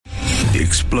the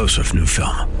explosive new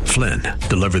film, Flynn,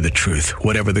 deliver the truth,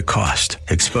 whatever the cost,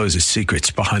 exposes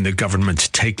secrets behind the government's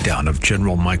takedown of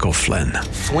General Michael Flynn.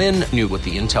 Flynn knew what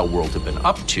the intel world had been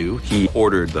up to. He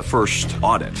ordered the first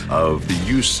audit of the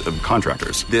use of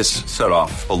contractors. This set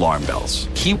off alarm bells.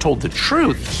 He told the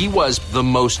truth. He was the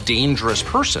most dangerous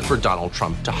person for Donald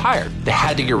Trump to hire. They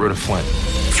had to get rid of Flynn.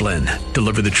 Flynn,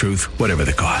 deliver the truth, whatever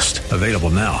the cost. Available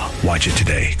now. Watch it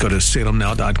today. Go to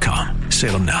salemnow.com.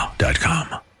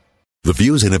 salemnow.com. The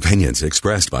views and opinions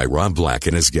expressed by Rob Black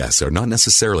and his guests are not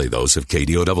necessarily those of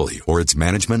KDOW or its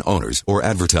management, owners, or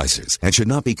advertisers and should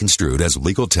not be construed as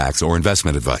legal, tax, or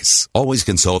investment advice. Always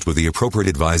consult with the appropriate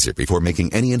advisor before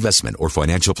making any investment or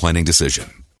financial planning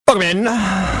decision. Welcome in.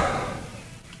 I'm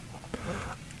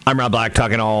Rob Black,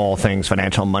 talking all things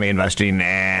financial, money, investing,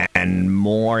 and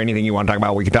more. Anything you want to talk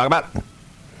about, we can talk about.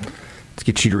 Let's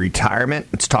get you to retirement.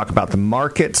 Let's talk about the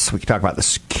markets. We can talk about the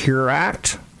Secure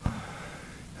Act.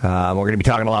 We're going to be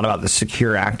talking a lot about the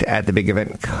Secure Act at the big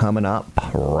event coming up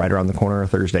right around the corner,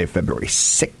 Thursday, February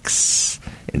 6th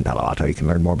in Palo Alto. You can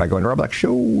learn more by going to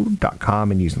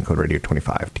robblackshow.com and using the code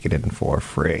radio25 to get in for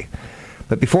free.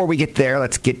 But before we get there,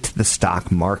 let's get to the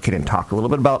stock market and talk a little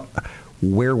bit about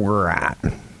where we're at.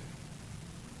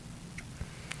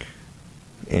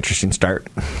 Interesting start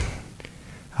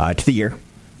to the year.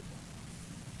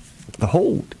 The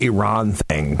whole Iran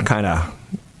thing kind of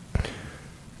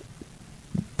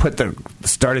put the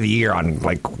start of the year on,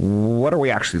 like, what are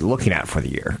we actually looking at for the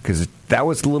year? Because that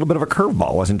was a little bit of a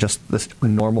curveball. It wasn't just this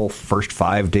normal first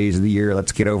 5 days of the year.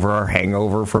 Let's get over our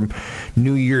hangover from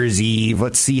New Year's Eve.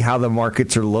 Let's see how the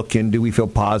markets are looking. Do we feel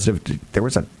positive? There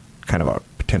was a kind of a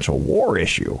potential war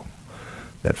issue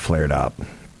that flared up.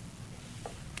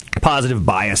 Positive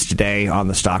bias today on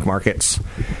the stock markets.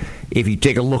 If you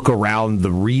take a look around, the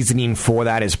reasoning for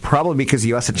that is probably because the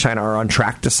U.S. and China are on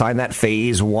track to sign that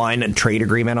Phase 1 trade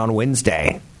agreement on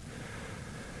Wednesday.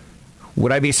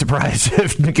 Would I be surprised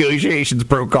if negotiations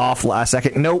broke off last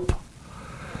second? Nope.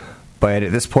 But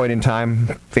at this point in time,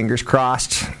 fingers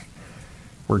crossed,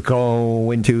 we're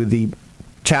going to the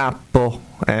chapel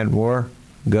and we're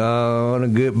gonna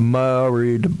get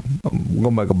married. I'm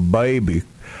gonna make a baby.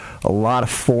 A lot of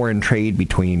foreign trade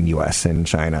between U.S. and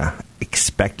China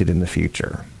expected in the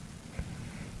future.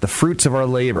 The fruits of our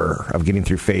labor of getting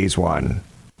through Phase 1.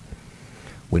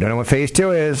 We don't know what Phase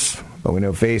 2 is, but we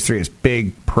know Phase 3 is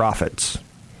big profits.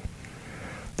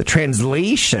 The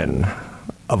translation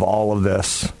of all of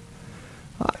this,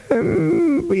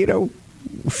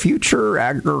 future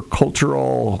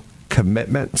agricultural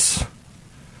commitments.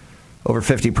 Over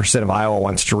 50% of Iowa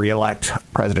wants to reelect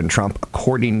President Trump,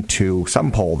 according to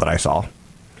some poll that I saw.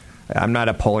 I'm not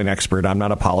a polling expert. I'm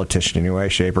not a politician in any way,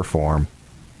 shape, or form.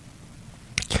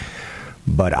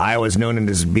 But Iowa's known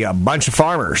to be a bunch of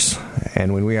farmers.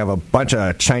 And when we have a bunch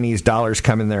of Chinese dollars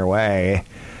coming their way,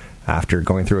 after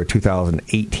going through a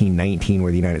 2018-19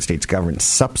 where the United States government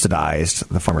subsidized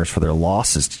the farmers for their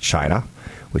losses to China,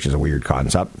 which is a weird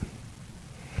concept,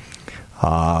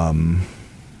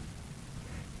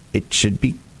 it should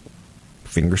be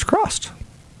fingers crossed.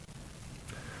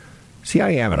 See,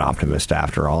 I am an optimist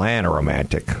after all, and a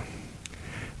romantic.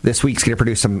 This week's going to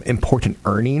produce some important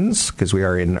earnings, because we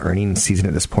are in earnings season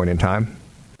at this point in time.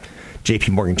 JP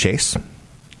Morgan Chase,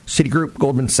 Citigroup,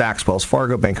 Goldman Sachs, Wells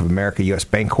Fargo, Bank of America, U.S.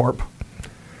 Bancorp,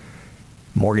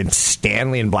 Morgan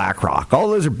Stanley, and BlackRock. All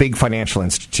those are big financial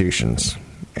institutions,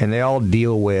 and they all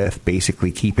deal with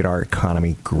basically keeping our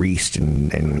economy greased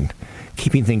and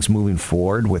keeping things moving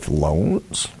forward with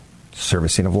loans,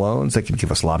 servicing of loans. They can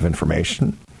give us a lot of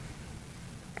information.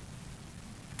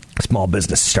 Small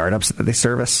business startups that they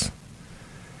service.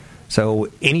 So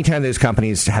anytime those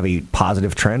companies have a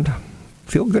positive trend,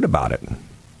 feel good about it.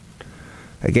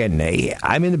 Again,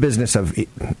 I'm in the business of, if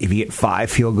you get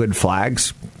 5 feel-good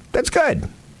flags, that's good.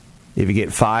 If you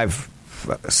get 5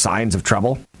 signs of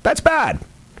trouble, that's bad.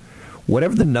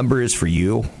 Whatever the number is for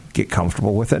you, get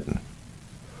comfortable with it.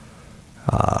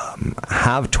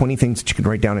 Have 20 things that you can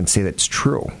write down and say that's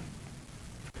true.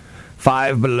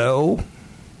 Five Below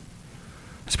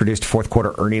has produced a fourth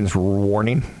quarter earnings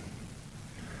warning.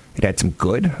 It had some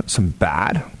good, some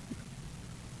bad.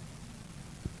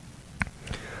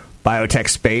 Biotech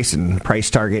space and price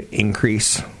target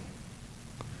increase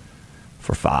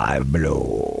for Five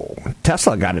Below.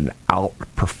 Tesla got an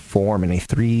outperform in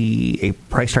a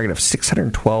price target of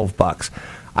 $612.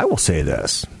 I will say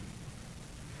this.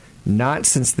 Not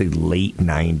since the late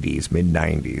 90s,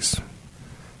 mid-90s,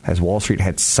 has Wall Street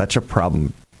had such a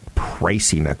problem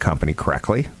pricing a company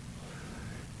correctly.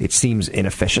 It seems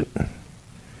inefficient.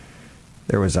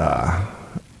 There was a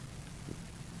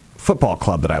football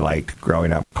club that I liked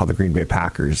growing up called the Green Bay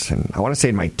Packers. And I want to say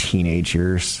in my teenage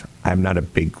years, I'm not a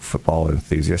big football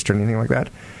enthusiast or anything like that,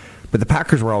 but the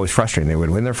Packers were always frustrating. They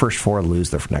would win their first 4, lose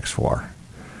their next 4.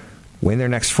 Win their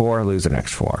next 4, lose their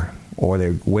next 4. Or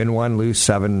they win 1, lose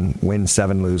 7, win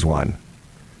 7, lose 1. And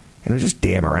it was just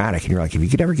damn erratic. And you're like, if you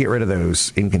could ever get rid of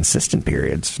those inconsistent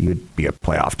periods, you'd be a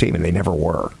playoff team, and they never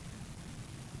were.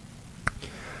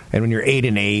 And when you're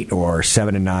 8-8 or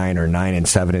 7-9 or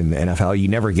 9-7 in the NFL, you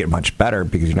never get much better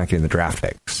because you're not getting the draft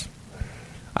picks.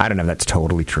 I don't know if that's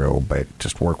totally true, but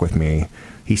just work with me.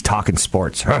 He's talking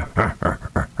sports. I'm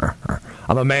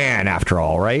a man, after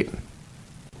all, right?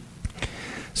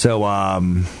 So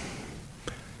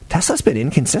Tesla's been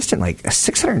inconsistent, like a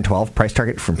 612 price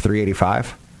target from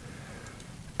 385.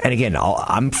 And again,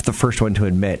 I'm the first one to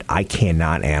admit I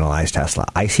cannot analyze Tesla.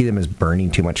 I see them as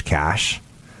burning too much cash.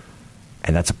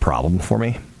 And that's a problem for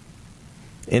me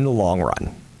in the long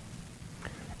run.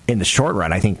 In the short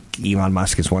run, I think Elon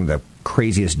Musk is one of the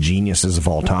craziest geniuses of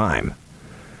all time.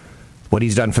 What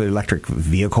he's done for the electric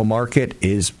vehicle market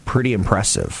is pretty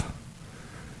impressive.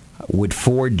 Would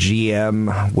Ford,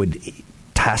 GM, would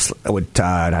Tesla,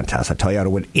 not Tesla,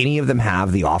 Toyota, would any of them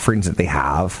have the offerings that they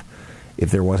have if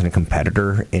there wasn't a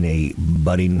competitor in a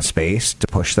budding space to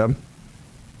push them?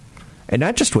 And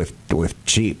not just with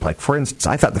cheap. Like, for instance,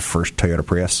 I thought the first Toyota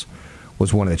Prius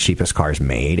was one of the cheapest cars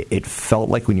made. It felt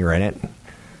like when you were in it,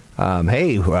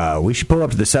 hey, we should pull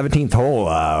up to the 17th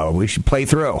hole. We should play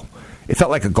through. It felt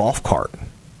like a golf cart.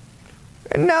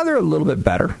 And now they're a little bit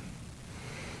better.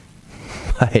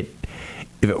 But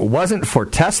if it wasn't for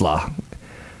Tesla,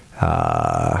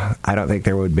 I don't think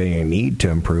there would be a need to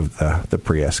improve the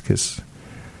Prius because,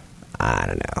 I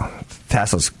don't know.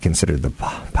 Tesla's considered the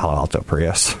Palo Alto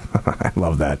Prius. I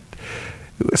love that.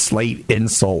 A slight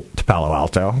insult to Palo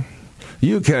Alto.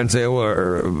 You can't say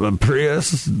we're a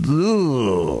Prius.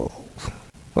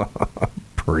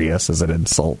 Prius is an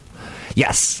insult.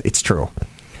 Yes, it's true.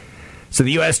 So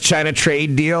the U.S.-China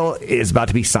trade deal is about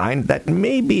to be signed. That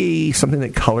may be something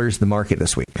that colors the market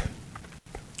this week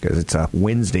because it's a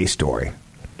Wednesday story.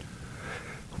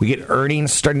 We get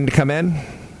earnings starting to come in.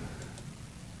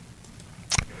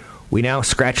 We now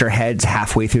scratch our heads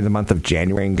halfway through the month of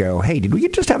January and go, hey, did we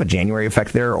just have a January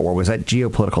effect there, or was that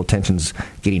geopolitical tensions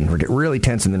getting really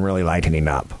tense and then really lightening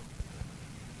up?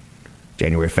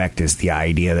 January effect is the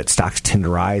idea that stocks tend to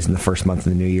rise in the first month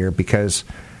of the new year because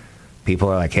people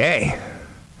are like, hey,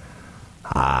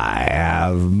 I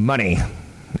have money,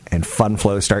 and fund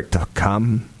flows start to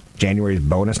come. January is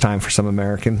bonus time for some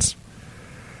Americans.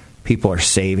 People are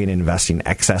saving and investing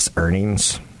excess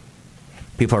earnings.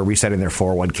 People are resetting their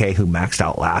 401k who maxed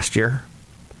out last year.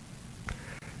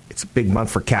 It's a big month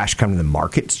for cash coming to the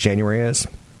markets, January is.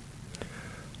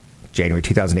 January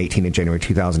 2018 and January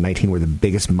 2019 were the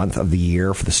biggest month of the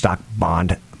year for the stock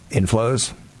bond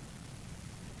inflows.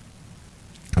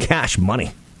 Cash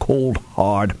money. Cold,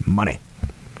 hard money.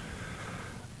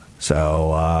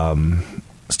 So,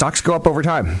 stocks go up over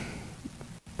time.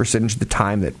 Percentage of the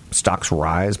time that stocks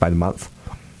rise by the month.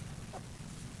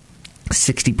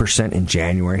 60% in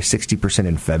January, 60%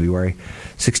 in February,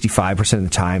 65% of the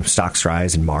time stocks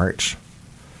rise in March,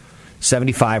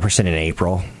 75% in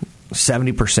April,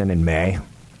 70% in May.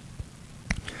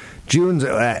 June's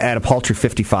at a paltry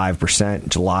 55%,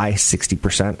 July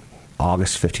 60%,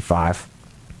 August 55%.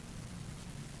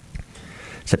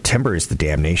 September is the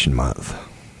damnation month.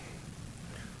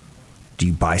 Do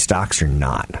you buy stocks or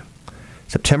not?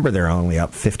 September, they're only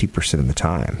up 50% of the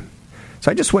time. So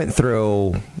I just went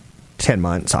through 10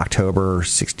 months, October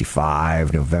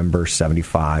 65, November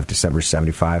 75, December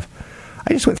 75.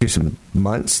 I just went through some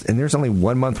months, and there's only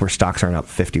one month where stocks aren't up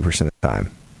 50% of the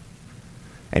time.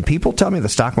 And people tell me the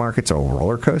stock market's a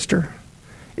roller coaster.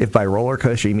 If by roller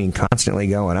coaster you mean constantly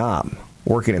going up,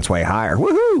 working its way higher,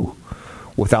 woohoo,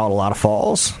 without a lot of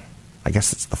falls. I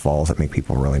guess it's the falls that make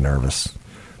people really nervous.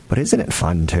 But isn't it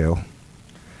fun, too?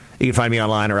 You can find me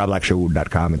online at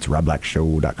robblackshow.com. It's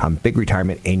robblackshow.com. Big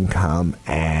retirement income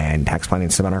and tax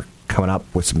planning seminar coming up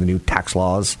with some of the new tax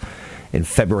laws in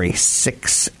February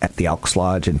 6th at the Elks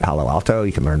Lodge in Palo Alto.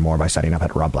 You can learn more by signing up at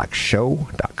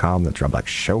robblackshow.com. That's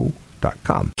robblackshow.com.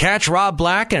 Catch Rob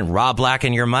Black and Rob Black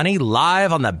and Your Money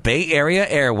live on the Bay Area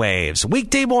airwaves,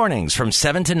 weekday mornings from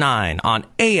 7 to 9 on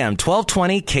AM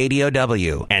 1220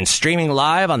 KDOW and streaming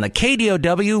live on the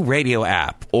KDOW radio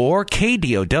app or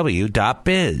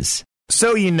KDOW.biz.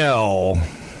 So you know,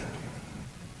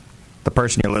 the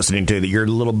person you're listening to, that you're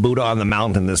the little Buddha on the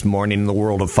mountain this morning in the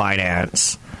world of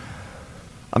finance.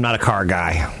 I'm not a car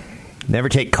guy. Never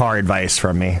take car advice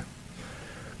from me.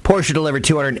 Porsche delivered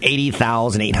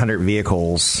 280,800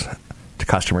 vehicles to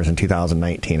customers in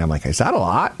 2019. I'm like, is that a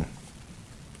lot?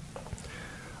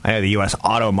 I know the U.S.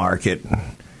 auto market,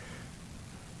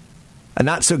 a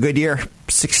not so good year,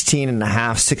 16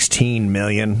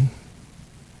 million.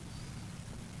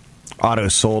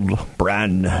 Autos sold,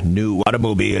 brand new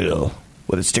automobile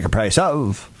with a sticker price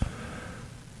of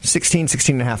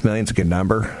 16.5 million is a good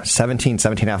number.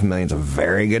 17.5 million is a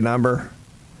very good number.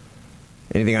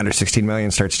 Anything under 16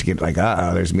 million starts to get like,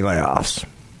 there's going to be layoffs.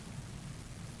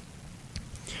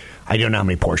 I don't know how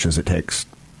many Porsches it takes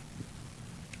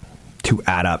to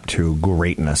add up to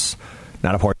greatness.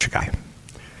 Not a Porsche guy.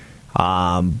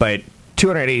 But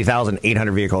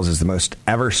 280,800 vehicles is the most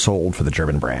ever sold for the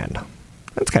German brand.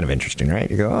 That's kind of interesting, right?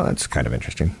 You go, that's kind of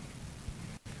interesting.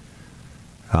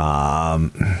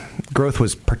 Growth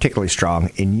was particularly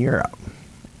strong in Europe.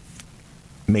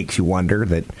 Makes you wonder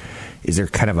that, is there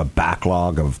kind of a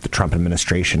backlog of the Trump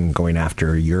administration going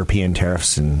after European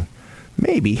tariffs? And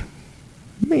maybe,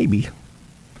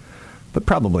 but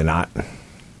probably not.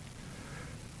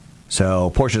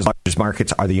 So Porsche's largest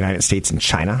markets are the United States and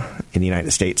China. In the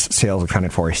United States, sales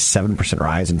accounted for a 7%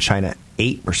 rise. In China,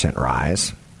 8%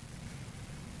 rise.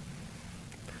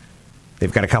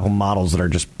 They've got a couple models that are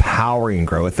just powering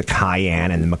growth, the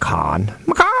Cayenne and the Macan.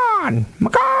 Macan!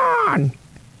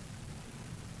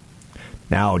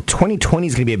 Now, 2020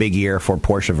 is going to be a big year for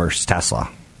Porsche versus Tesla.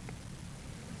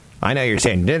 I know you're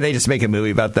saying, didn't they just make a movie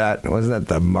about that? Wasn't that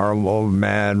the Marvel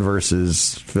Man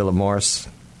versus Philip Morris?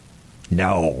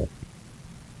 No.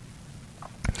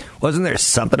 Wasn't there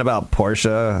something about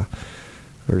Porsche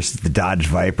versus the Dodge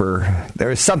Viper? There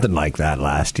was something like that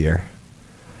last year.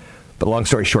 But long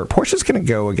story short, Porsche's going to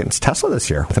go against Tesla this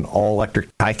year with an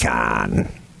all-electric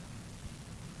Taycan.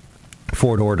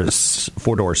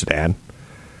 Four-door sedan.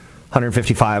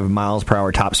 155 miles per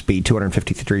hour top speed,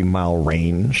 253-mile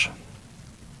range.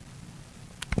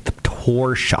 The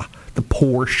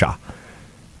Porsche.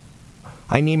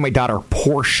 I named my daughter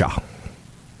Portia.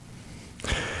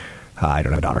 I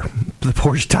don't have a daughter. The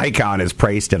Porsche Taycan is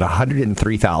priced at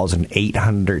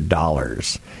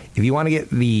 $103,800. If you want to get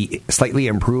the slightly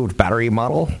improved battery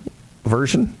model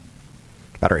version,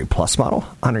 battery plus model,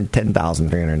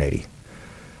 $110,380.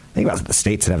 Think about it, the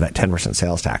states that have that 10%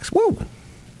 sales tax. Woo!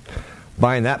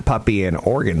 Buying that puppy in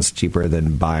Oregon's cheaper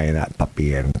than buying that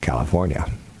puppy in California.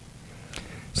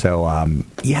 So,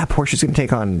 Porsche's going to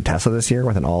take on Tesla this year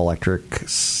with an all-electric,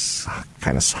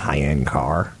 kind of high-end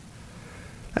car.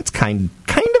 That's kind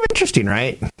of interesting,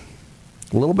 right? A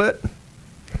little bit.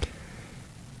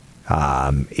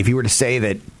 If you were to say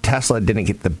that Tesla didn't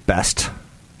get the best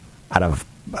out of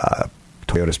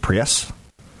Toyota's Prius,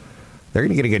 they're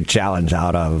going to get a good challenge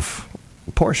out of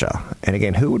Porsche. And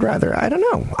again, who would rather? I don't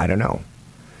know.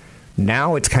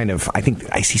 Now it's kind of, I think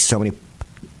I see so many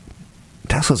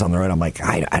Teslas on the road. I'm like,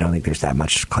 I don't think there's that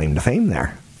much claim to fame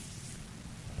there.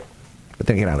 But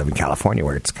then again, I live in California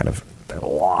where it's kind of a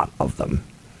lot of them.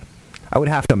 I would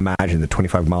have to imagine the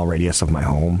 25-mile radius of my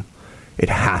home, it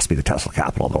has to be the Tesla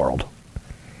capital of the world.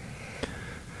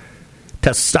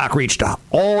 Tesla stock reached an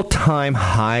all-time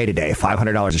high today,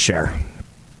 $500 a share.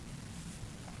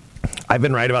 I've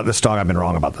been right about this stock. I've been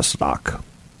wrong about this stock.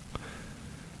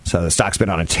 So the stock's been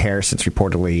on a tear since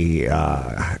reportedly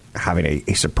having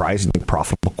a surprisingly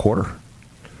profitable quarter.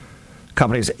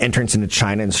 Company's entrance into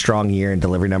China and strong year and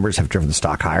delivery numbers have driven the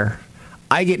stock higher.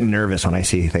 I get nervous when I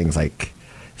see things like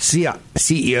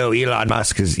CEO Elon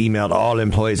Musk has emailed all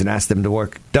employees and asked them to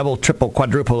work double, triple,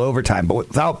 quadruple overtime, but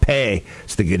without pay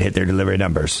so they could hit their delivery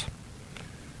numbers.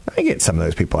 I get some of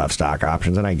those people have stock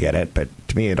options, and I get it, but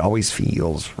to me it always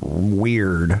feels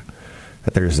weird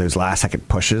that there's those last-second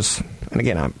pushes. And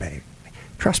again,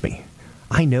 trust me,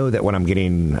 I know that when I'm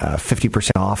getting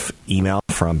 50% off email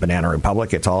from Banana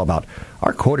Republic, it's all about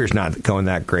our quarter's not going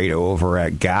that great over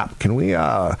at Gap. Can we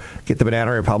get the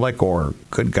Banana Republic or,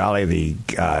 good golly, the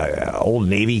Old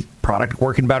Navy product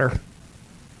working better?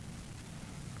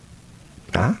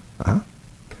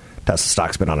 Tesla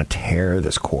stock's been on a tear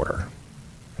this quarter.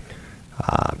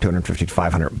 $250 to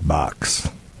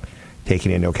 $500,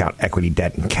 taking into account equity,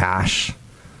 debt, and cash.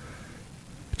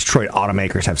 Detroit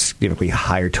automakers have significantly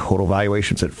higher total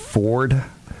valuations. At Ford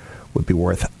would be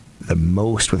worth the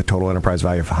most with a total enterprise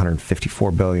value of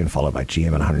 $154 billion, followed by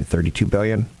GM at $132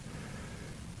 billion.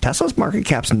 Tesla's market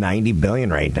cap's $90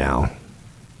 billion right now.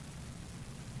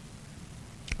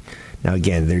 Now,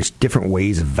 again, there's different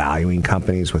ways of valuing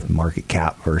companies with market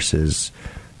cap versus,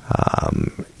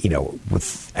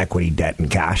 with equity, debt, and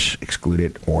cash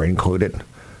excluded or included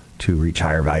to reach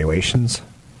higher valuations.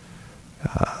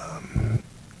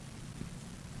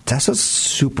 Tesla's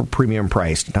super premium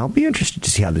priced. And I'll be interested to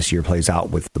see how this year plays out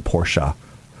with the Porsche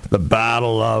the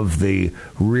battle of the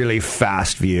really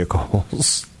fast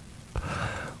vehicles,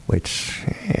 which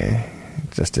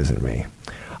just isn't me.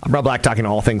 I'm Rob Black, talking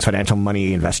all things financial,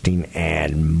 money, investing,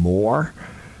 and more.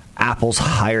 Apple's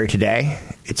higher today.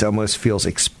 It almost feels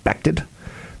expected.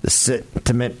 The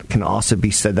sentiment can also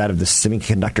be said that of the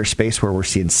semiconductor space, where we're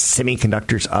seeing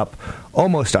semiconductors up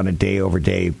almost on a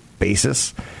day-over-day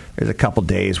basis. There's a couple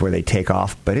days where they take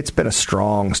off, but it's been a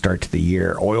strong start to the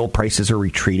year. Oil prices are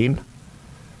retreating.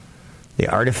 They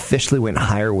artificially went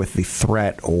higher with the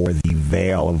threat or the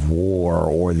veil of war,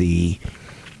 or the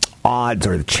odds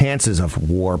or the chances of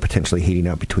war potentially heating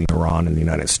up between Iran and the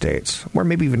United States. Or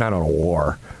maybe even not on a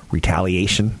war,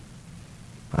 retaliation.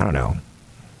 I don't know.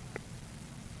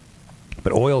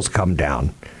 But oil's come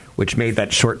down, which made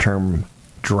that short-term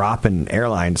drop in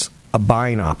airlines a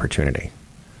buying opportunity.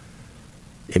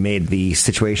 It made the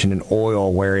situation in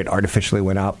oil where it artificially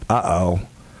went up,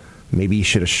 maybe you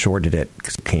should have shorted it,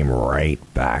 because it came right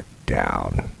back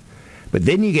down. But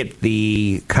then you get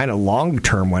the kind of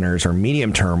long-term winners or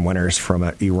medium-term winners from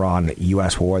an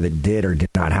Iran-U.S. war that did or did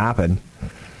not happen,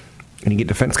 and you get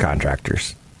defense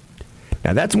contractors.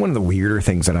 Now, that's one of the weirder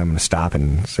things that I'm going to stop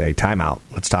and say, time out.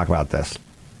 Let's talk about this.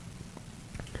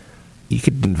 You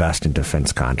could invest in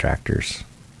defense contractors.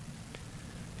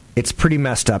 It's pretty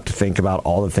messed up to think about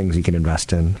all the things you can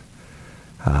invest in.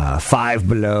 Five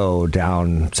Below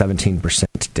down 17%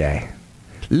 today.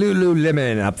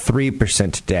 Lululemon up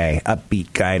 3% today.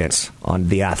 Upbeat guidance on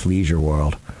the athleisure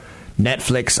world.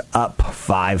 Netflix up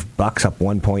 $5, up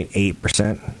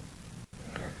 1.8%.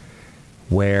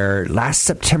 Where last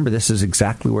September, this is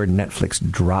exactly where Netflix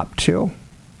dropped to.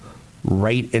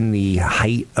 Right in the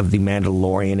height of the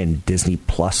Mandalorian and Disney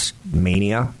Plus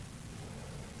mania.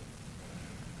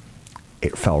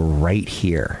 It fell right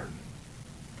here.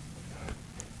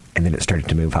 And then it started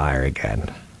to move higher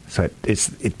again. So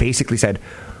it basically said,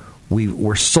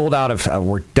 we're sold out of,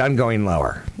 we're done going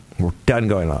lower. We're done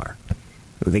going lower.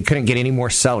 They couldn't get any more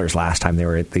sellers last time they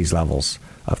were at these levels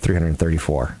of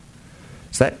 334.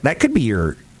 So that could be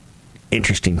your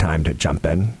interesting time to jump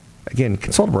in. Again,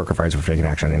 consult a broker advisor for taking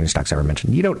action on any stocks ever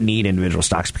mentioned. You don't need individual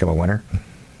stocks to become a winner.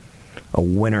 A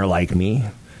winner like me.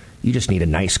 You just need a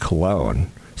nice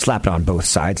cologne. Slap it on both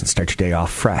sides and start your day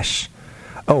off fresh.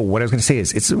 Oh, what I was going to say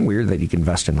is, it's weird that you can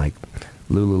invest in like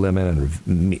Lululemon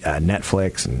and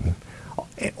Netflix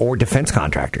or defense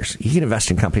contractors. You can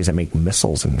invest in companies that make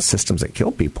missiles and systems that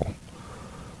kill people.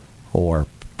 Or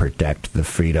protect the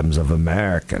freedoms of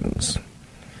Americans.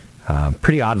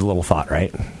 Pretty odd little thought,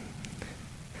 right?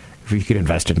 If you could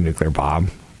invest in a nuclear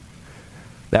bomb,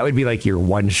 that would be like your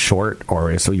one short,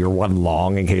 or so your one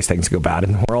long in case things go bad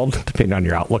in the world, depending on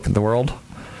your outlook in the world.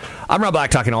 I'm Rob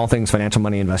Black, talking all things financial,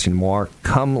 money, investing, and more.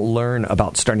 Come learn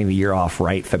about starting the year off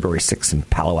right, February 6th in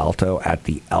Palo Alto at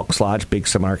the Elks Lodge. Big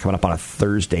seminar coming up on a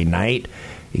Thursday night.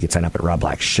 You can sign up at Rob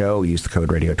Black Show. Use the code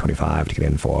radio25 to get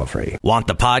info free. Want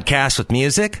the podcast with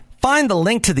music? Find the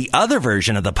link to the other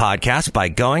version of the podcast by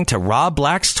going to Rob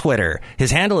Black's Twitter. His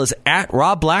handle is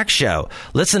 @RobBlackShow.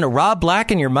 Listen to Rob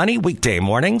Black and Your Money weekday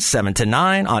mornings, 7 to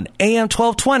 9 on AM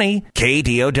 1220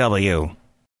 KDOW.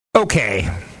 Okay,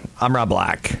 I'm Rob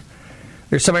Black.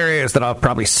 There's some areas that I'll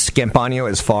probably skimp on you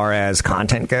as far as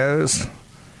content goes.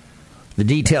 The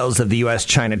details of the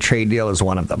U.S.-China trade deal is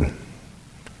one of them.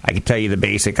 I can tell you the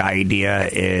basic idea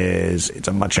is it's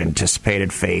a much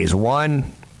anticipated phase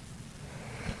one.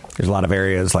 There's a lot of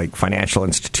areas like financial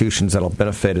institutions that'll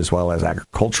benefit, as well as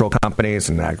agricultural companies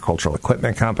and agricultural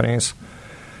equipment companies.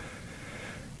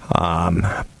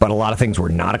 But a lot of things were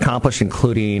not accomplished,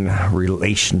 including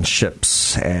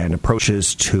relationships and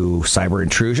approaches to cyber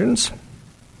intrusions,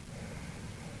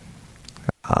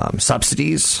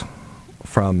 subsidies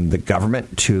from the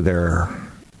government to their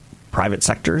private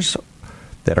sectors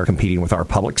that are competing with our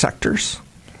public sectors.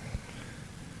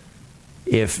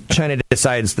 If China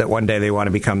decides that one day they want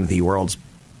to become the world's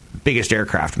biggest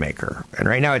aircraft maker, and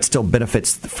right now it still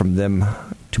benefits from them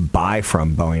to buy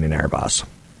from Boeing and Airbus.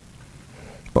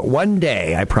 But one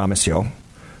day, I promise you,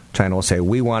 China will say,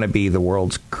 we want to be the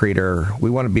world's creator. We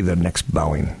want to be the next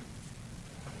Boeing.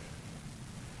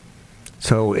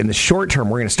 So in the short term,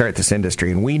 we're going to start this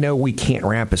industry, and we know we can't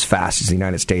ramp as fast as the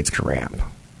United States can ramp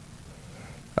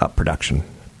up production.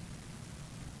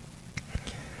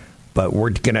 But we're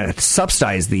going to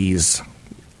subsidize these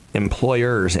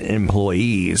employers and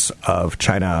employees of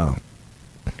China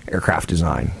aircraft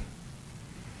design,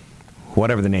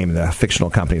 whatever the name of the fictional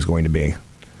company is going to be.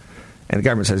 And the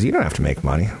government says, you don't have to make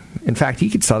money. In fact, you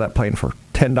could sell that plane for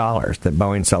 $10 that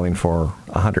Boeing's selling for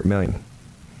 $100 million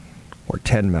or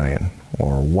 $10 million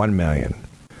or $1 million.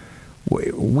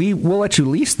 we'll let you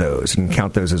lease those and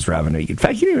count those as revenue. In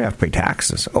fact, you don't even have to pay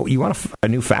taxes. Oh, you want a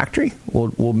new factory?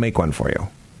 We'll make one for you.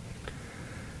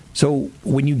 So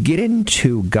when you get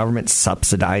into government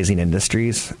subsidizing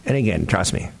industries, and again,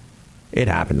 trust me, it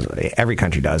happens. Every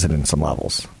country does it in some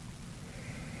levels.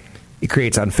 It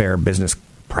creates unfair business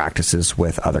practices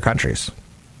with other countries.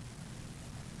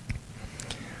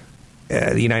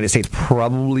 The United States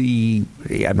probably,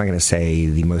 I'm not going to say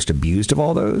the most abused of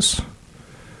all those,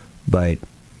 but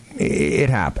it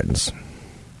happens.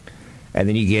 And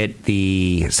then you get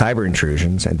the cyber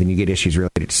intrusions, and then you get issues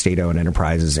related to state-owned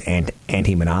enterprises and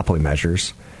anti-monopoly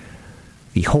measures.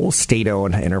 The whole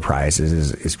state-owned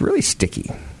enterprises is really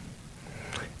sticky.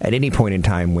 At any point in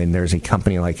time when there's a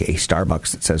company like a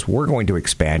Starbucks that says, we're going to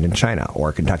expand in China, or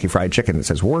a Kentucky Fried Chicken that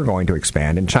says, we're going to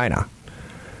expand in China,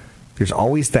 there's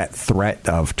always that threat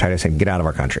of China saying, get out of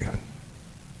our country.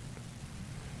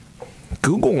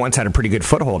 Google once had a pretty good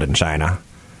foothold in China.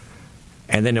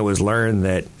 And then it was learned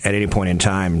that at any point in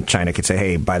time, China could say,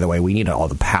 hey, by the way, we need all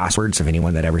the passwords of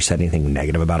anyone that ever said anything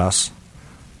negative about us,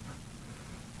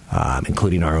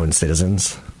 including our own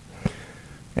citizens.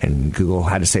 And Google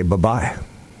had to say bye-bye.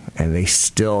 And they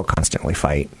still constantly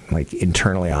fight, like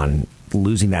internally, on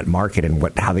losing that market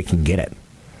and how they can get it.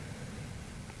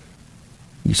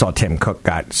 You saw Tim Cook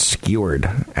got skewered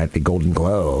at the Golden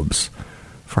Globes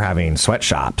for having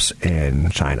sweatshops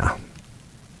in China.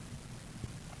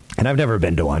 And I've never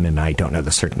been to one, and I don't know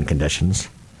the certain conditions.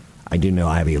 I do know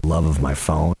I have a love of my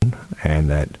phone,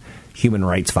 and that human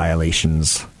rights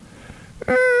violations,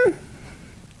 I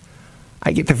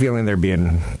get the feeling they're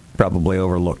being probably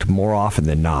overlooked more often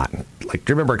than not. Like,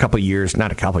 do you remember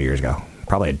not a couple years ago,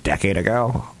 probably a decade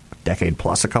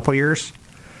plus a couple years,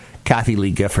 Kathy Lee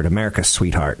Gifford, America's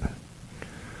sweetheart,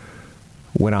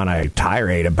 went on a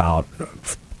tirade about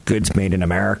goods made in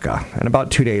America. And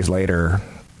about 2 days later,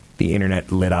 the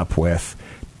internet lit up with,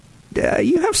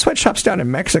 you have sweatshops down in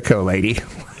Mexico, lady.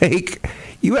 Like,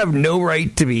 you have no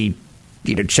right to be,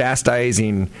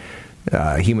 chastising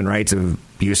human rights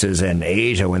abuses in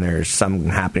Asia when there's some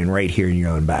happening right here in your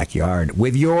own backyard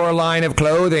with your line of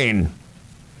clothing.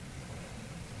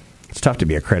 It's tough to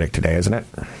be a critic today, isn't it?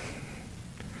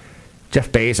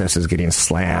 Jeff Bezos is getting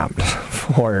slammed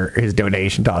for his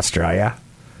donation to Australia.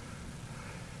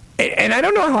 And I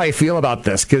don't know how I feel about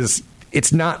this, because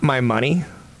it's not my money.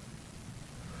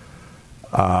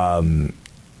 And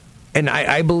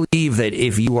I believe that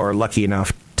if you are lucky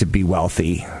enough to be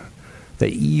wealthy,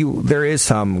 that there is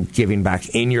some giving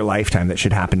back in your lifetime that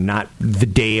should happen, not the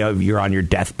day you're on your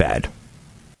deathbed.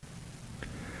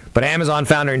 But Amazon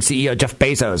founder and CEO Jeff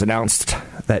Bezos announced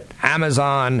that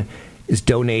Amazon is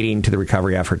donating to the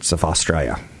recovery efforts of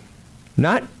Australia.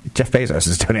 Not Jeff Bezos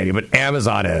is donating, but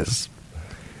Amazon is.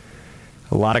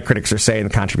 A lot of critics are saying the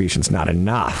contribution's not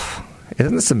enough.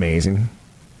 Isn't this amazing?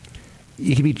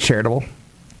 You can be charitable,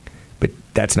 but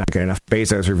that's not good enough.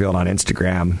 Bezos revealed on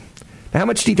Instagram. Now, how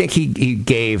much do you think he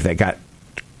gave that got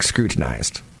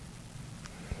scrutinized?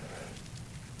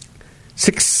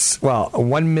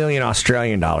 1 million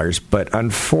Australian dollars, but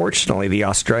unfortunately the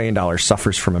Australian dollar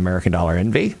suffers from American dollar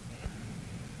envy.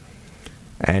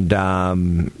 And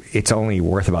it's only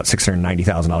worth about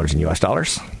 $690,000 in U.S.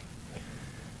 dollars.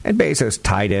 And Bezos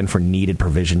tied in for needed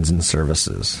provisions and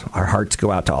services. Our hearts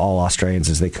go out to all Australians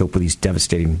as they cope with these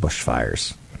devastating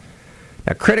bushfires.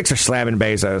 Now, critics are slamming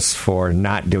Bezos for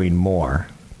not doing more.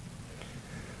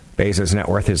 Bezos' net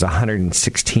worth is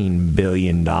 $116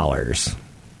 billion.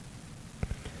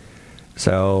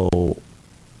 So,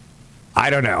 I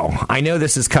don't know. I know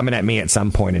this is coming at me at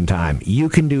some point in time. You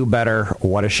can do better.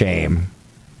 What a shame.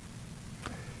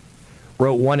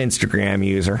 Wrote one Instagram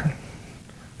user,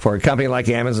 for a company like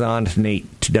Amazon to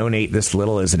donate this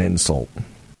little is an insult.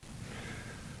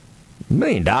 $1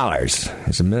 million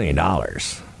is $1 million.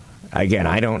 Again,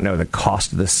 I don't know the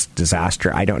cost of this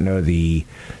disaster. I don't know the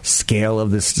scale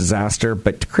of this disaster.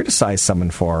 But to criticize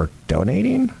someone for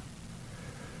donating,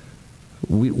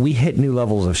 we hit new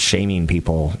levels of shaming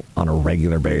people on a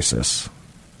regular basis.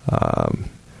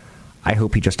 I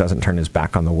hope he just doesn't turn his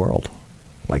back on the world.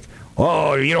 Like,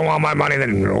 oh, you don't want my money,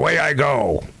 then away I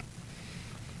go.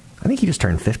 I think he just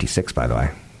turned 56, by the way.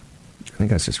 I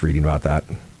think I was just reading about that.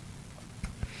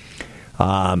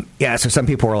 So some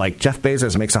people were like, Jeff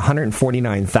Bezos makes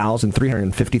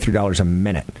 $149,353 a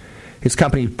minute. His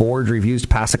company's board reviews to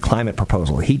pass a climate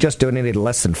proposal. He just donated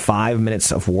less than 5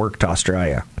 minutes of work to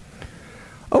Australia.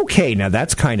 Okay, now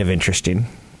that's kind of interesting.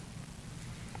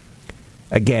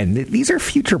 Again, these are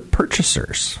future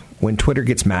purchasers. When Twitter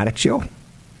gets mad at you,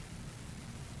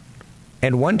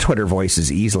 And one Twitter voice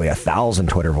is easily 1,000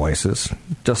 Twitter voices.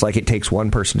 Just like it takes one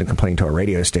person to complain to a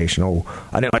radio station, oh,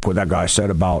 I didn't like what that guy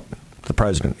said about the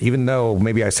president. Even though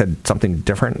maybe I said something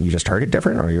different, you just heard it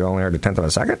different, or you only heard a tenth of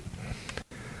a second.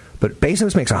 But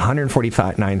Bezos makes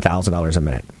 $149,000 a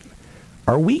minute.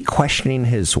 Are we questioning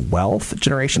his wealth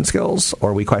generation skills, or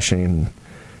are we questioning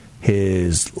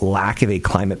his lack of a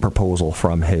climate proposal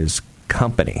from his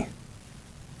company?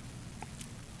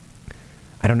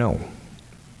 I don't know.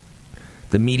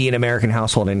 The median American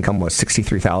household income was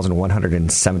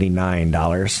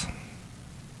 $63,179.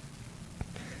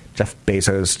 Jeff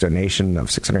Bezos' donation of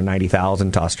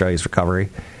 $690,000 to Australia's recovery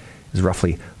is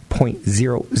roughly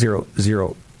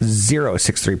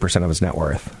 0.00063% of his net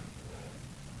worth.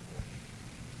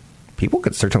 People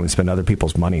could certainly spend other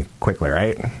people's money quickly,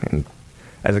 right? And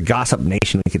as a gossip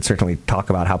nation, we could certainly talk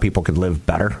about how people could live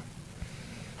better.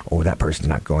 Oh, that person's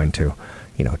not going to,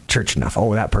 church enough.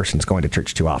 Oh, that person's going to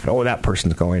church too often. Oh, that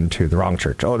person's going to the wrong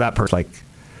church. Oh, that person,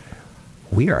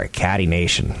 we are a catty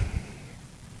nation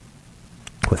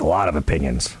with a lot of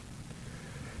opinions.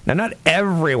 Now, not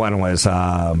everyone was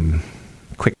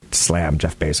quick to slam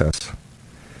Jeff Bezos.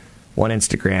 One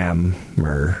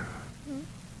Instagrammer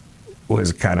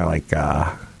was kind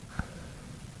of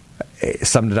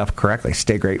summed it up correctly.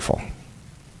 Stay grateful.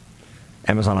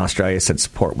 Amazon Australia said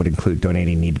support would include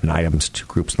donating needed items to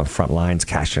groups on the front lines,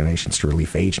 cash donations to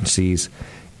relief agencies,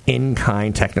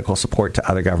 in-kind technical support to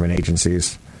other government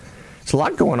agencies. There's a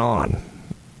lot going on.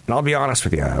 And I'll be honest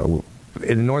with you.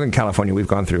 In Northern California, we've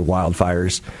gone through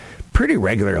wildfires pretty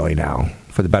regularly now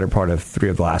for the better part of 3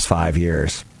 of the last 5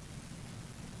 years.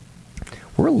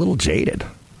 We're a little jaded.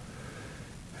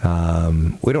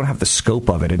 We don't have the scope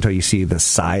of it until you see the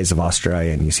size of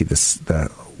Australia and you see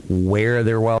where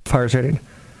their wildfires hitting.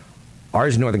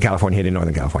 Ours in Northern California hit in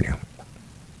Northern California.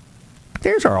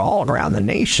 Theirs are all around the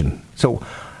nation. So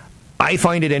I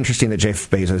find it interesting that Jeff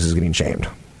Bezos is getting shamed.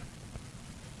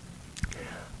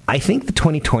 I think the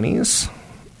 2020s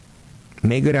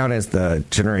may go down as the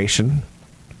generation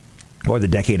or the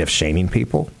decade of shaming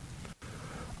people.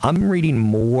 I'm reading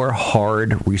more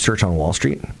hard research on Wall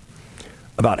Street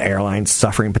about airlines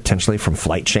suffering potentially from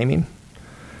flight shaming.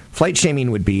 Flight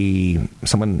shaming would be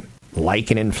someone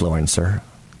like an influencer,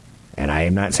 and I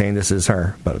am not saying this is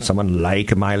her, but someone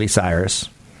like Miley Cyrus.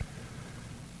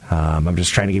 I'm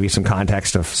just trying to give you some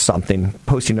context of something.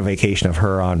 Posting a vacation of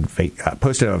her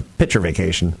posted a picture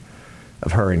vacation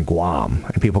of her in Guam,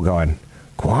 and people going,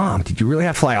 Guam? Did you really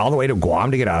have to fly all the way to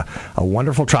Guam to get a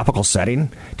wonderful tropical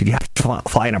setting? Did you have to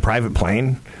fly in a private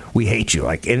plane? We hate you.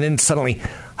 And then suddenly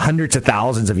hundreds of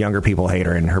thousands of younger people hate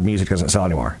her, and her music doesn't sell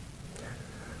anymore.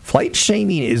 Flight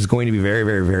shaming is going to be very,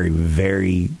 very, very,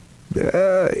 very,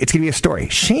 it's going to be a story.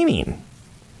 Shaming.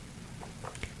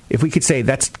 If we could say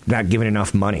that's not giving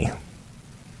enough money.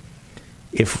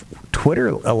 If Twitter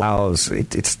allows,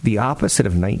 it's the opposite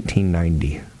of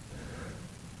 1990.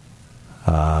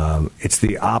 It's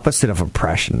the opposite of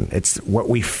oppression. It's what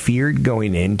we feared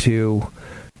going into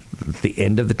the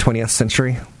end of the 20th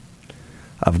century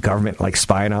of government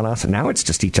spying on us. And now it's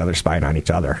just each other spying on each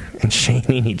other and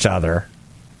shaming each other.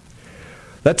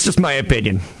 That's just my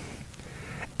opinion.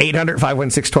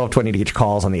 800-516-1220 to get your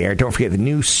calls on the air. Don't forget, the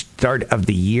new start of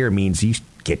the year means you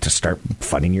get to start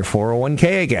funding your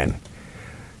 401k again.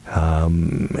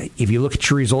 If you look at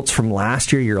your results from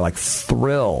last year, you're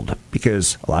thrilled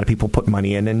because a lot of people put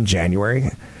money in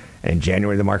January. And in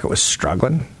January, the market was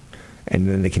struggling. And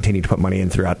then they continued to put money in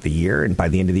throughout the year. And by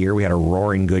the end of the year, we had a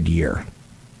roaring good year.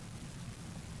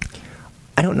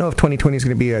 I don't know if 2020 is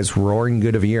going to be as roaring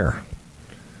good of a year.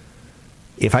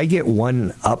 If I get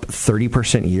one up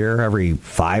 30% year every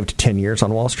 5 to 10 years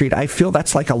on Wall Street, I feel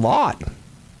that's a lot.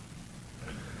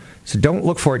 So don't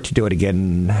look for it to do it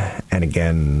again and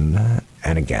again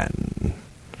and again.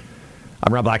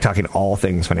 I'm Rob Black, talking all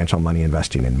things financial, money,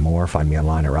 investing, and more. Find me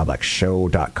online at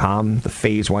robblackshow.com. The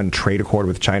Phase 1 trade accord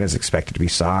with China is expected to be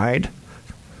signed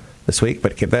this week.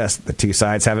 But get this, the two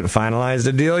sides haven't finalized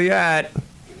a deal yet.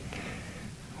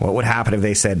 What would happen if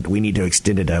they said we need to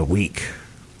extend it a week?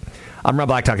 I'm Rob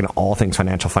Black, talking all things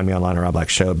financial. Find me online at Rob Black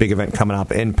Show. Big event coming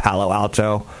up in Palo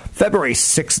Alto, February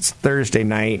 6th, Thursday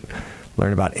night.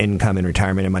 Learn about income and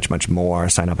retirement and much, much more.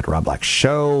 Sign up at Rob Black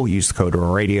Show. Use the code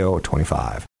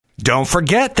RADIO25. Don't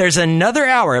forget, there's another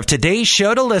hour of today's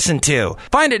show to listen to.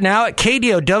 Find it now at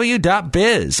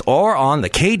KDOW.biz or on the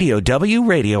KDOW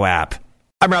radio app.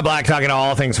 I'm Rob Black, talking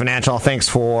all things financial. Thanks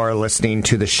for listening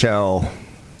to the show.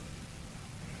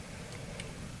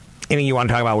 Anything you want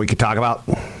to talk about, we could talk about?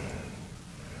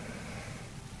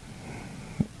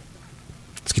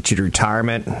 Let's get you to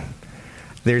retirement.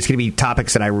 there's going to be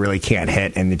topics that I really can't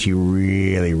hit and that you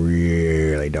really,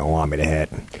 really don't want me to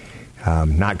hit.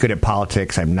 Not good at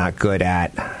politics. I'm not good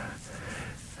at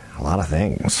a lot of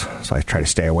things, so I try to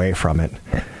stay away from it.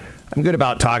 I'm good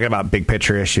about talking about big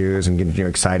picture issues and getting you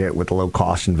excited with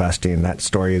low-cost investing. That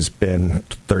story has been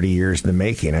 30 years in the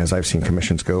making, as I've seen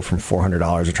commissions go from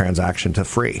 $400 a transaction to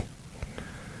free.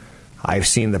 I've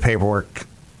seen the paperwork.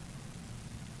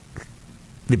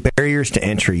 The barriers to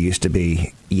entry used to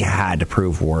be you had to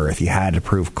prove worth. You had to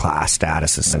prove class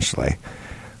status, essentially,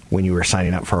 when you were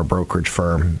signing up for a brokerage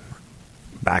firm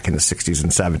back in the 60s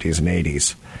and 70s and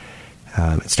 80s.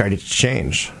 It started to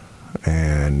change.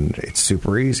 And it's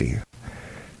super easy.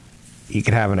 You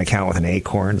can have an account with an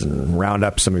Acorns and round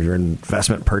up some of your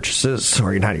investment purchases,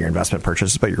 or not your investment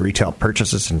purchases, but your retail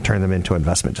purchases, and turn them into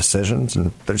investment decisions.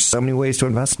 And there's so many ways to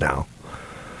invest now.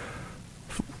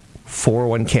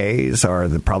 401ks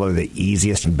are probably the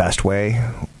easiest and best way.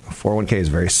 A 401k is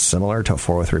very similar to a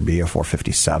 403b, a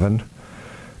 457.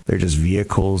 They're just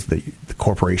vehicles that the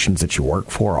corporations that you work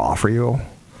for offer you.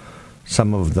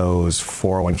 Some of those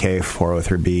 401k,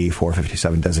 403b,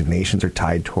 457 designations are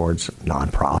tied towards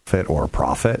nonprofit or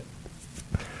profit,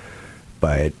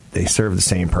 but they serve the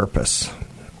same purpose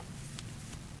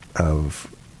of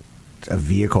a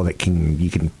vehicle that you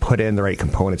can put in the right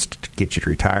components to get you to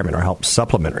retirement or help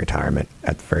supplement retirement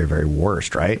at the very, very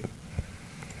worst, right?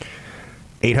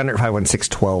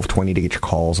 800-516-1220 to get your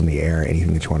calls in the air.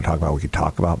 Anything that you want to talk about, we could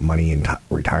talk about money and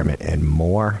retirement and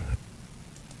more.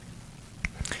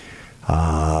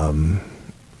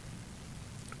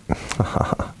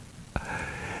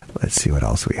 Let's see what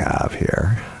else we have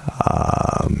here.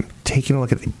 Taking a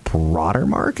look at the broader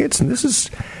markets, and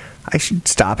I should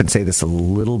stop and say this a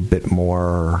little bit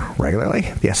more regularly.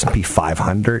 The S&P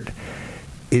 500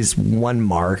 is one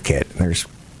market. There's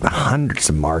hundreds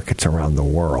of markets around the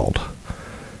world,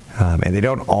 and they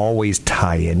don't always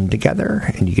tie in together.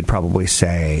 And you could probably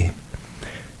say,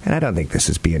 and I don't think this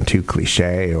is being too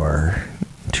cliche or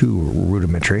too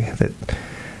rudimentary, that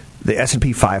the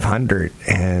S&P 500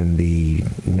 and the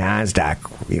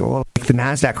NASDAQ, the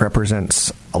NASDAQ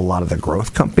represents a lot of the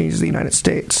growth companies of the United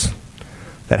States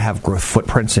that have growth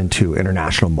footprints into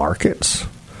international markets.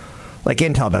 Like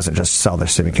Intel doesn't just sell their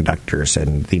semiconductors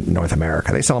in North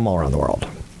America. They sell them all around the world.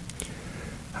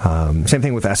 Same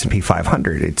thing with S&P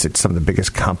 500. It's some of the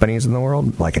biggest companies in the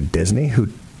world, like a Disney, who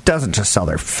doesn't just sell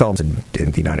their films in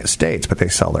the United States, but they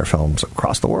sell their films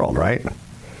across the world, right?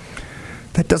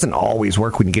 That doesn't always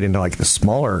work when you get into like the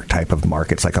smaller type of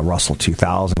markets, like a Russell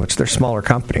 2000, which they're smaller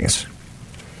companies,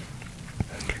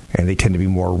 and they tend to be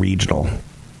more regional.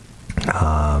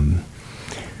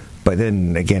 But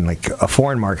then again, like a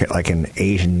foreign market, like an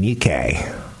Asian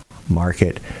Nikkei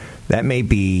market, that may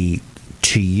be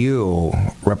to you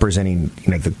representing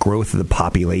the growth of the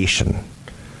population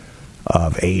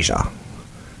of Asia,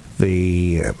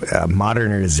 the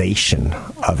modernization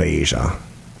of Asia.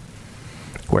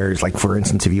 Whereas, like, for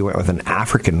instance, if you went with an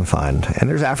African fund, and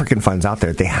there's African funds out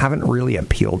there, they haven't really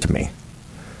appealed to me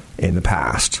in the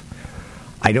past.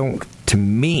 To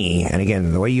me, and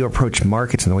again, the way you approach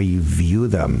markets and the way you view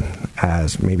them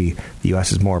as maybe the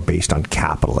U.S. is more based on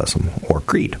capitalism or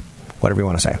greed, whatever you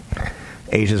want to say.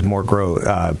 Asia is more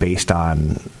based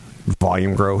on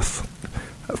volume growth,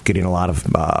 of getting a lot of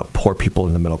poor people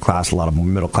in the middle class, a lot of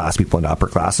middle class people into upper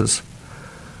classes.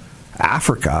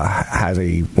 Africa has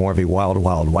more of a wild,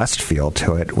 wild west feel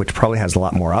to it, which probably has a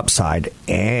lot more upside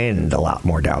and a lot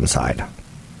more downside,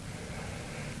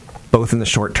 both in the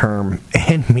short term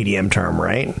and medium term,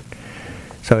 right?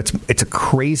 So it's a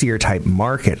crazier type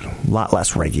market, a lot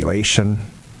less regulation,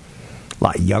 a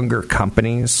lot younger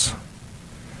companies,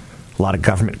 a lot of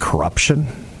government corruption.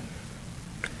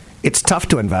 It's tough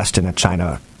to invest in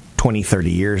China 20, 30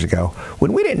 years ago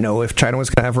when we didn't know if China was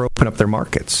going to ever open up their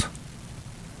markets.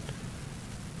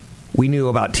 We knew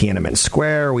about Tiananmen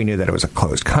Square. We knew that it was a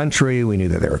closed country. We knew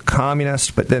that they were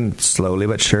communist. But then slowly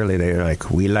but surely, they were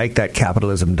like, we like that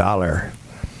capitalism dollar.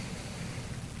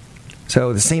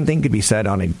 So the same thing could be said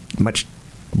on a much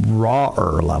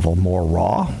rawer level, more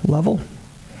raw level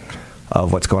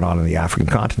of what's going on in the African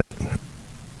continent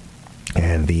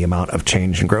and the amount of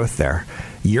change and growth there.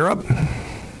 Europe,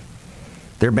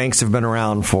 their banks have been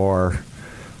around for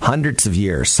hundreds of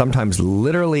years, sometimes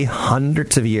literally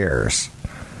hundreds of years.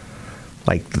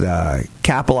 Like the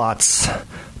Capulets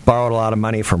borrowed a lot of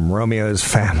money from Romeo's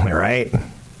family, right?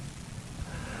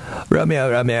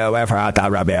 Romeo, wherefore art thou,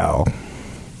 Romeo?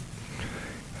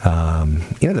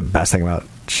 The best thing about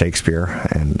Shakespeare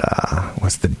and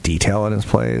was the detail in his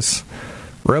plays.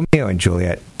 Romeo and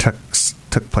Juliet took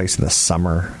place in the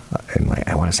summer in,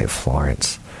 I want to say,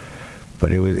 Florence.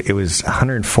 but it was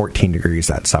 114 degrees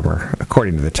that summer,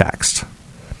 according to the text.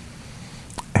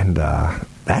 And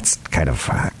that's kind of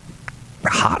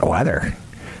hot weather.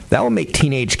 That will make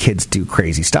teenage kids do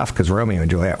crazy stuff, because Romeo and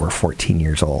Juliet were 14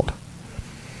 years old.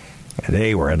 And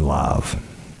they were in love.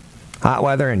 Hot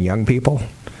weather and young people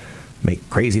make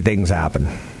crazy things happen.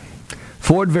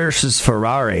 Ford versus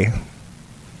Ferrari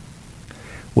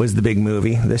was the big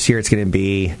movie. This year it's going to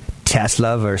be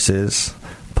Tesla versus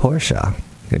Porsche.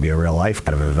 It's going to be a real life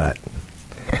kind of event.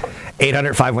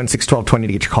 800-516-1220 to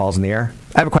get your calls in the air.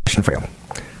 I have a question for you.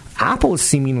 Apple is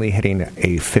seemingly hitting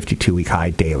a 52-week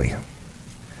high daily.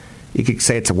 You could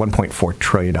say it's a $1.4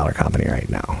 trillion company right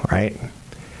now, right?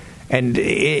 And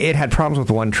it had problems with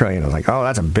the $1 trillion. I was like, oh,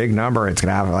 that's a big number. It's going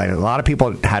to have, like, a lot of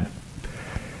people had.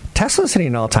 Tesla's hitting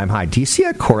an all-time high. Do you see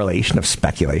a correlation of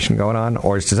speculation going on?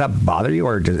 Or does that bother you?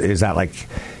 Or is that, like,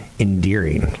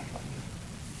 endearing?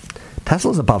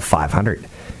 Tesla's above 500.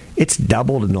 It's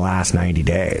doubled in the last 90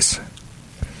 days.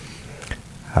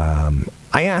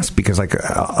 I ask because, like,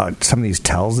 some of these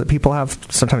tells that people have,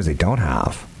 sometimes they don't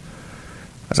have.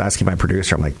 I was asking my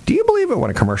producer, I'm like, do you believe it when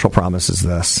a commercial promises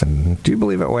this? And do you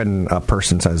believe it when a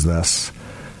person says this?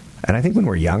 And I think when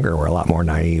we're younger, we're a lot more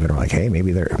naive. And we're like, hey,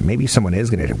 maybe someone is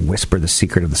going to whisper the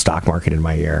secret of the stock market in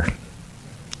my ear.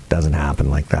 Doesn't happen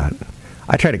like that.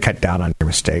 I try to cut down on your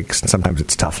mistakes, and sometimes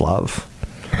it's tough love.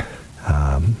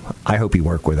 I hope you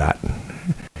work with that.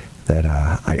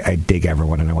 I dig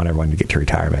everyone, and I want everyone to get to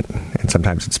retirement. And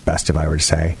sometimes it's best if I were to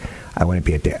say, I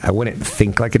wouldn't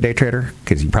think like a day trader,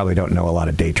 because you probably don't know a lot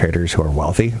of day traders who are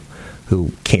wealthy,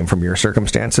 who came from your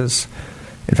circumstances.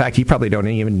 In fact, you probably don't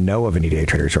even know of any day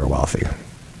traders who are wealthy.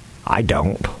 I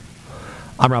don't.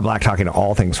 I'm Rob Black, talking to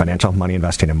all things financial, money,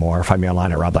 investing, and more. Find me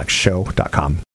online at robblackshow.com.